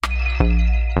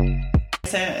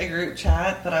sent a group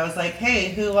chat that I was like,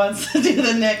 hey, who wants to do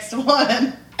the next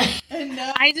one? And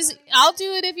I'll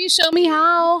do it if you show me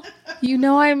how. You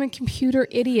know I'm a computer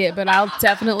idiot, but I'll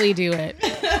definitely do it.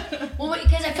 Well,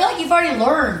 because I feel like you've already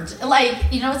learned. Like,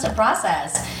 it's a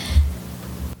process.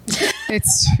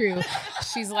 It's true.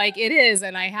 She's like, it is,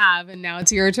 and I have, and now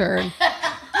it's your turn.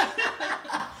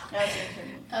 That's your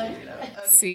turn. See.